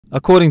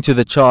According to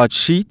the charge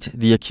sheet,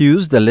 the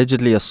accused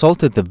allegedly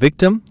assaulted the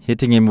victim,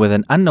 hitting him with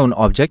an unknown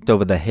object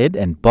over the head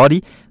and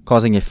body,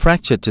 causing a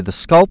fracture to the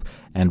scalp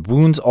and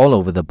wounds all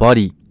over the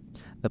body.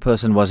 The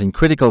person was in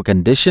critical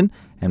condition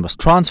and was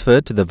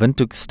transferred to the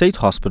Windhoek State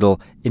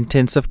Hospital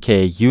Intensive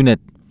Care Unit.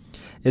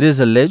 It is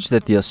alleged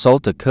that the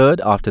assault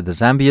occurred after the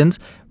Zambians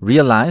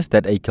realized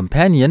that a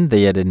companion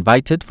they had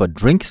invited for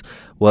drinks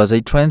was a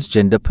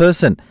transgender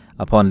person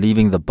upon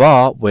leaving the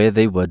bar where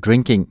they were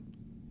drinking.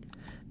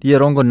 The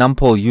Erongo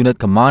Nampol Unit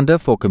Commander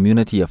for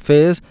Community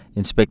Affairs,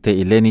 Inspector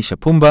Eleni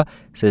Shapumba,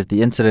 says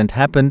the incident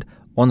happened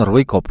on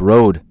Rooikop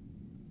Road.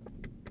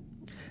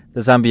 The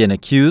Zambian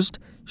accused,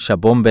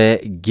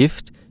 Shabombe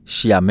Gift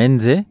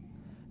Shiamenze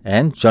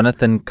and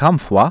Jonathan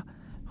Kamfwa,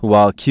 who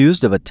are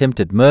accused of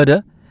attempted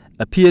murder,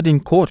 appeared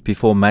in court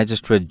before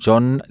Magistrate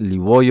John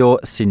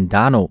Liwoyo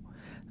Sindano.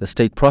 The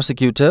state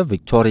prosecutor,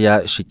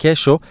 Victoria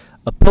Shikesho,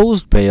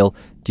 opposed bail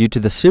due to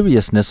the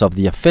seriousness of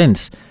the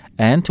offence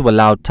and to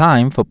allow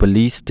time for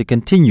police to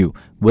continue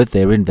with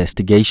their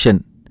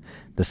investigation.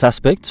 The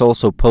suspects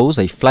also pose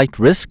a flight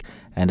risk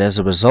and as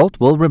a result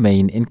will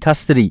remain in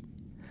custody.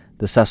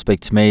 The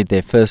suspects made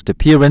their first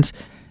appearance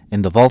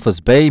in the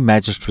Walvis Bay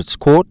Magistrates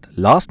Court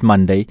last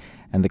Monday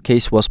and the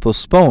case was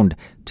postponed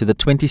to the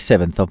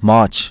 27th of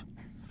March.